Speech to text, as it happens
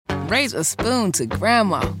Raise a spoon to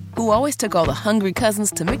Grandma, who always took all the hungry cousins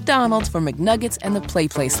to McDonald's for McNuggets and the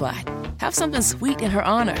Play Slide. Have something sweet in her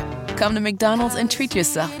honor. Come to McDonald's and treat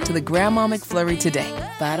yourself to the Grandma McFlurry today.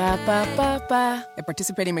 Ba-da-ba-ba-ba. At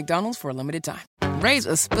participating McDonald's for a limited time. Raise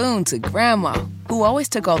a spoon to Grandma, who always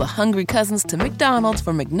took all the hungry cousins to McDonald's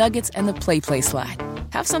for McNuggets and the Play Slide.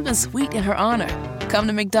 Have something sweet in her honor. Come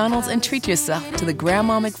to McDonald's and treat yourself to the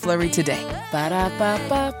Grandma McFlurry today.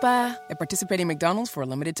 Ba-da-ba-ba-ba. At participating McDonald's for a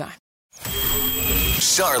limited time.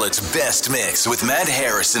 Charlotte's Best Mix with Matt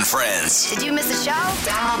Harris and friends. Did you miss a show?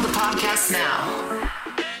 Download the podcast now.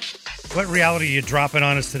 What reality are you dropping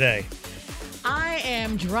on us today? I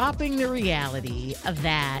am dropping the reality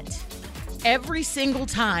that every single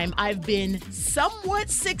time I've been somewhat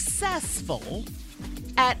successful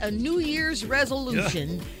at a New Year's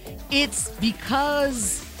resolution, it's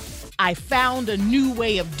because I found a new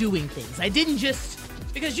way of doing things. I didn't just,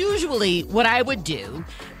 because usually what I would do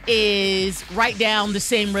is write down the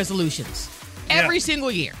same resolutions every single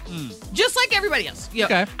year, just like everybody else. You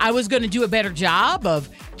know, I was going to do a better job of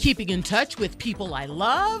keeping in touch with people I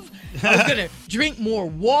love. I was going to drink more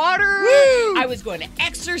water. Woo! I was going to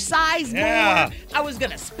exercise more. I was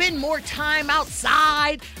going to spend more time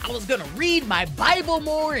outside. I was going to read my Bible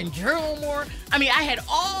more and journal more. I mean, I had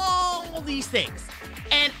all these things.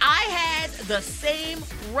 And I had the same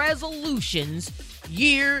resolutions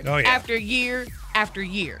year after year after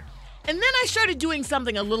year. And then I started doing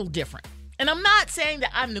something a little different. And I'm not saying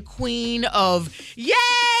that I'm the queen of,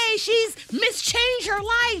 yay, she's mischanged her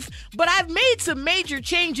life. But I've made some major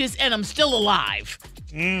changes and I'm still alive.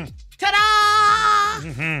 Ta-da!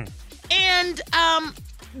 And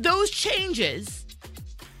those changes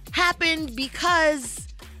happened because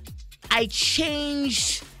I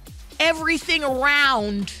changed everything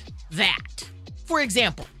around that. For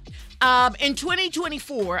example, in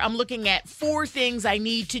 2024, I'm looking at 4 things I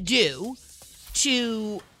need to do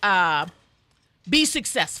to be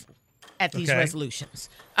successful at these resolutions.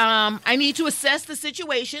 I need to assess the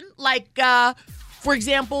situation. Like, for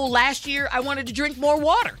example, last year, I wanted to drink more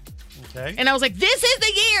water. Okay. And I was like, this is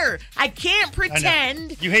the year. I can't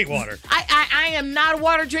pretend. You hate water. I am not a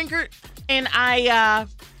water drinker, and I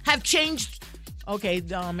have changed. Okay,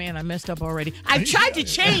 oh man, I messed up already. I've tried to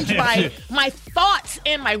change my thoughts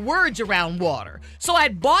and my words around water. So I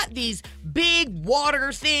bought these big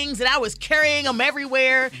water things and I was carrying them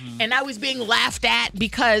everywhere and I was being laughed at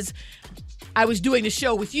because I was doing the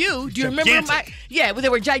show with you. Do you remember they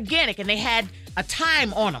were gigantic and they had a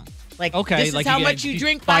time on them. Like, this is how much you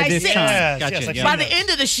drink by 6. Gotcha. By the end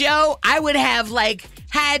of the show, I would have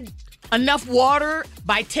had enough water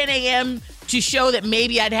by 10 a.m. to show that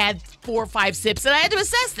maybe I'd had 4 or 5 sips, and I had to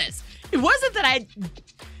assess this. It wasn't that I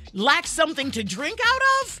lacked something to drink out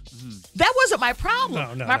of. That wasn't my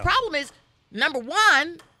problem. My problem is, number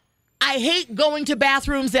one, I hate going to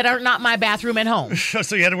bathrooms that are not my bathroom at home.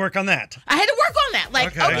 So you had to work on that. I had to work on that.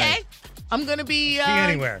 Okay. I'm going to be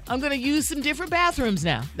anywhere. I'm going to use some different bathrooms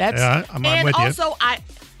now. I'm with you. And also, I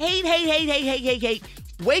hate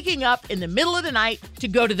waking up in the middle of the night to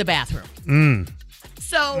go to the bathroom.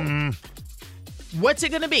 So, what's it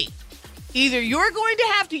going to be? Either you're going to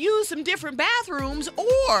have to use some different bathrooms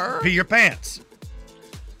or... Pee your pants.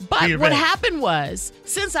 But what happened was,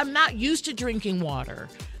 since I'm not used to drinking water,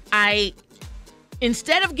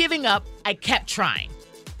 instead of giving up, I kept trying.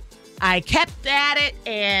 I kept at it,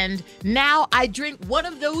 and now I drink one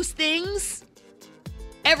of those things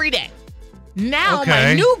every day. Now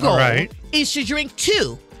my new goal is to drink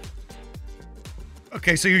 2.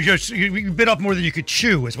 Okay, so you bit off more than you could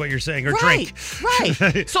chew, is what you're saying, or drink. Right.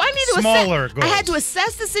 So I need to smaller goals. I had to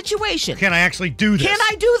assess the situation. Can I actually do this? Can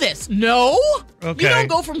I do this? No. Okay. You don't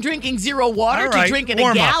go from drinking 0 water to drinking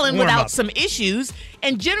a gallon without some issues.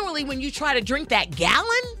 And generally, when you try to drink that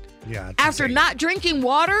gallon, after not drinking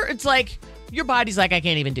water, it's like your body's like, I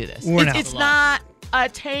can't even do this. It's not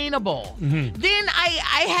attainable. Then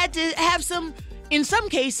I had to have in some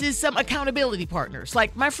cases, some accountability partners,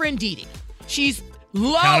 like my friend Dee Dee. She's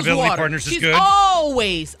loves accountability water. partners is She's good.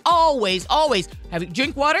 always have you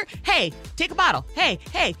drink water? Hey, take a bottle. Hey.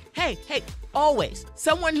 Always.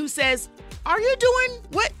 Someone who says, are you doing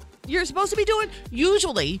what you're supposed to be doing?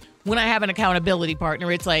 Usually, when I have an accountability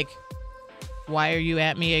partner, it's like, why are you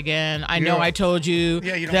at me again? I know I told you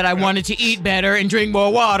that I wanted to eat better and drink more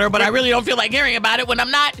water, but I really don't feel like hearing about it when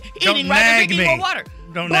I'm not eating right and drinking more water.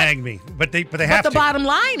 Don't nag me. But they have to. But the bottom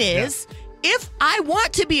line is, if I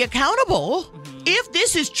want to be accountable, if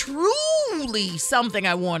this is truly something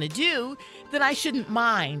I want to do, then I shouldn't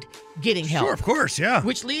mind getting help. Sure, of course, yeah.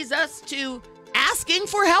 Which leads us to asking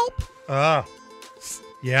for help.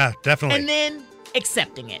 Yeah, definitely. And then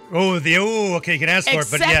accepting it. Okay, you can ask for it,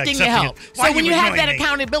 but yeah, Accepting the help. it. So when you have that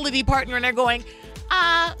accountability partner and they're going,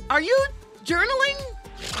 are you journaling?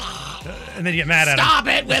 And then you get mad at Stop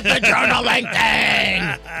it with the journaling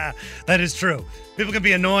thing. That is true. People can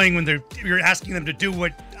be annoying when you're asking them to do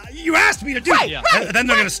what you asked me to do. Right, right, Then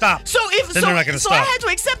they're going to stop. So they're not going to stop. I had to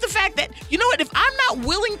accept the fact that, you know what, if I'm not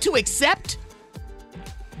willing to accept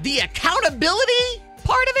the accountability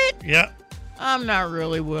part of it, Yeah. I'm not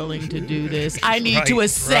really willing to do this. I need to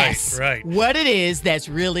assess right. what it is that's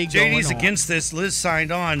really going on. JD's against this. Liz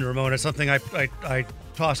signed on, Ramona, something I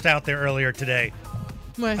tossed out there earlier today.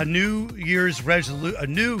 What? A new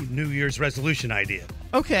New Year's resolution idea.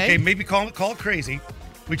 Okay. Okay, maybe call it crazy,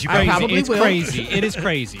 which you I probably probably It's will. crazy. It is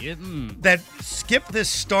crazy. that skip this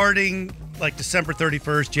starting like December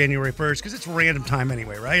 31st, January 1st, because it's random time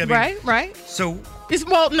anyway, right? I mean, Right. So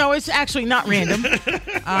No, it's actually not random.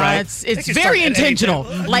 It's can very start at any intentional.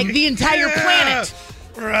 time. Like the entire planet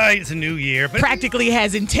right, it's a new year, but practically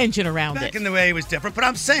has intention around back it. in the way it was different. But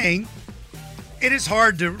I'm saying it is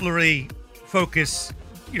hard to really focus,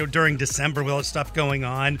 during December with all this stuff going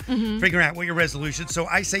on, figuring out what your resolution. So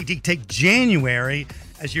I say take January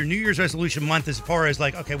as your New Year's resolution month as far as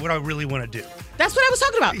like, okay, what do I really want to do? That's what I was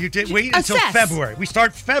talking about. You did wait until Assess. February. We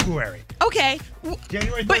start February. Okay.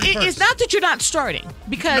 January 31st. But it's not that you're not starting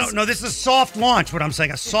because No, this is a soft launch, what I'm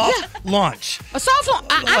saying. A soft launch. a soft launch.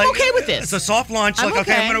 I'm Like, okay with this. It's a soft launch. I'm Like,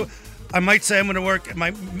 okay, okay. I might say I'm going to work.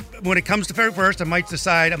 When it comes to February 1st, I might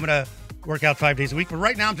decide I'm going to work out 5 days a week. But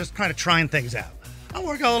right now, I'm just kind of trying things out. I'll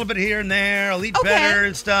work out a little bit here and there. I'll eat Okay. better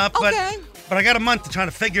and stuff. Okay. But I got a month to try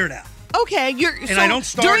to figure it out. Okay, I don't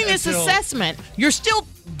start during this until- assessment, you're still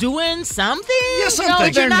doing something. Yeah, something. No,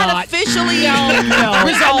 you're They're not not. officially No,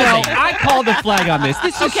 resolving. I called the flag on this.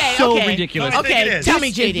 This is Okay, so okay. ridiculous. I think it Okay, is. tell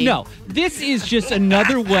me, JD. No, this is just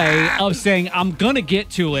another way of saying I'm going to get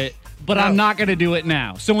to it, but I'm not going to do it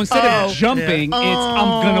now. So instead of jumping, it's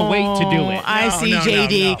I'm going to wait to do it. I see, no,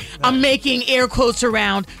 JD. no. I'm making air quotes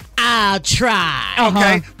around. I'll try.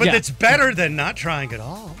 Okay, but Yeah. it's better than not trying at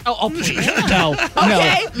all. Oh, please. No.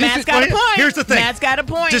 Okay, Matt's got a point. Here's the thing. Matt's got a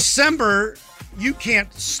point. December, you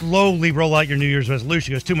can't slowly roll out your New Year's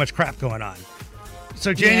resolution. There's too much crap going on.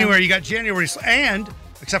 So January, you got January, and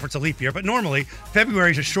except for it's a leap year, but normally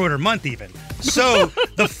February is a shorter month even. So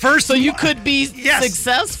the first, So you could be Yes.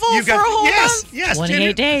 successful you for a whole month? Yes,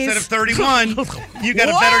 28 days. Instead of 31, you got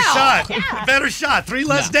a better shot. A better shot. 3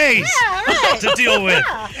 less days to deal with.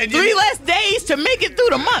 And 3 less days to make it through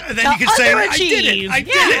the month. And then you can say, I did it. I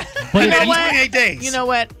did it. But I You made know it what? 28 days. You know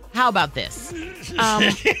what? How about this?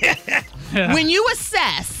 When you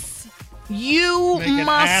assess, you Make an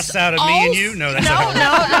must ass out of me and you? No, that's not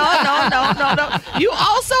no. You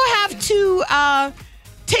also have to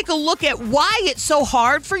take a look at why it's so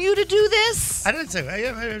hard for you to do this. I didn't say that.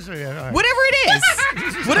 Yeah, all right. Whatever it is.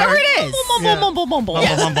 Whatever it is. Mumble. Mumble.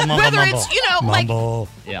 Whether it's, like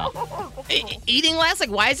Yeah. eating less, like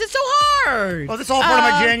why is it so hard? Well, that's all part of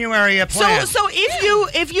my January plan. So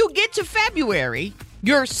if you get to February,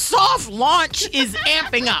 your soft launch is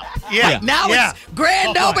amping up. Yeah. Like now Yeah. it's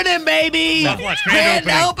grand Soft launch. opening, baby. Soft launch, grand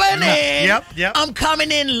opening. Yep. I'm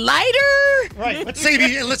coming in lighter. Right. Let's say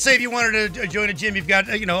if you wanted to join a gym, you've got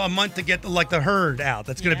a month to get the herd out.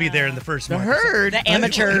 That's going to be there in the first month. Herd. The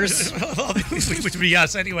amateurs. Which would be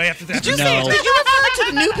us anyway. After that. Did you No. did you refer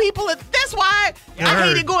to the new people? That's why I herd.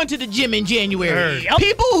 hated going to the gym in January. Herd.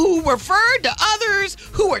 People who referred to others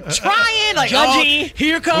who were trying, like, Judgy. oh,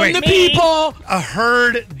 here come Wait. the people. A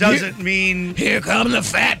herd doesn't mean. Here come the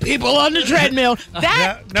fat people on the treadmill.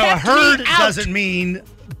 That No, a kept herd me out doesn't mean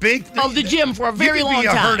big of the gym for a very you could long be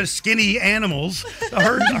a time. herd of skinny animals. A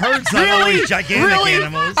herd's not always gigantic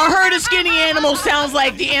animals. A herd of skinny animals sounds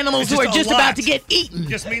like the animals It's who are just a just lot. about to get eaten.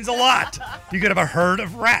 Just means a lot. You could have a herd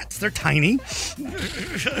of rats. They're tiny.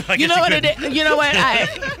 You know what? You know what?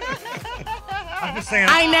 I'm just saying.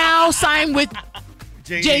 I now sign with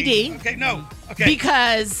JD. Okay, no. Okay.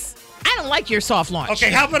 because I don't like your soft launch.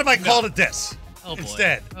 Okay, how about if I called it this Oh, boy.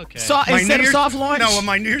 instead? Okay. So My instead New of Year's- soft launch? No,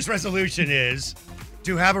 my New Year's resolution is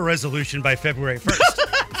to have a resolution by February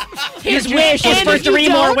 1st. His wish is And for if you 3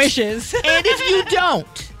 more don't- wishes. And if you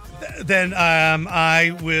don't, Then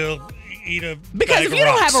I will eat a because bag if of you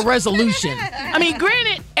don't rocks. have a resolution, I mean,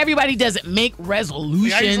 granted, everybody doesn't make I usually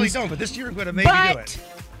resolutions, don't, but this year I'm going to maybe do but it.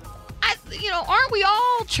 aren't we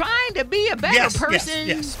all trying to be a better person?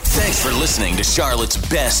 Yes. Thanks for listening to Charlotte's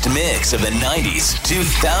best mix of the 90s,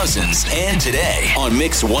 2000s, and today on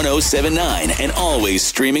Mix 1079 and always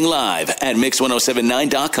streaming live at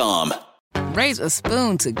Mix1079.com. Raise a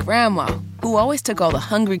spoon to Grandma, who always took all the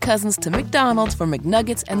hungry cousins to McDonald's for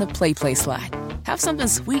McNuggets and the Play Slide. Have something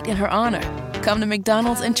sweet in her honor. Come to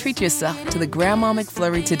McDonald's and treat yourself to the Grandma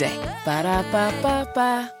McFlurry today.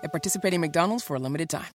 Ba-da-ba-ba-ba. At participating McDonald's for a limited time.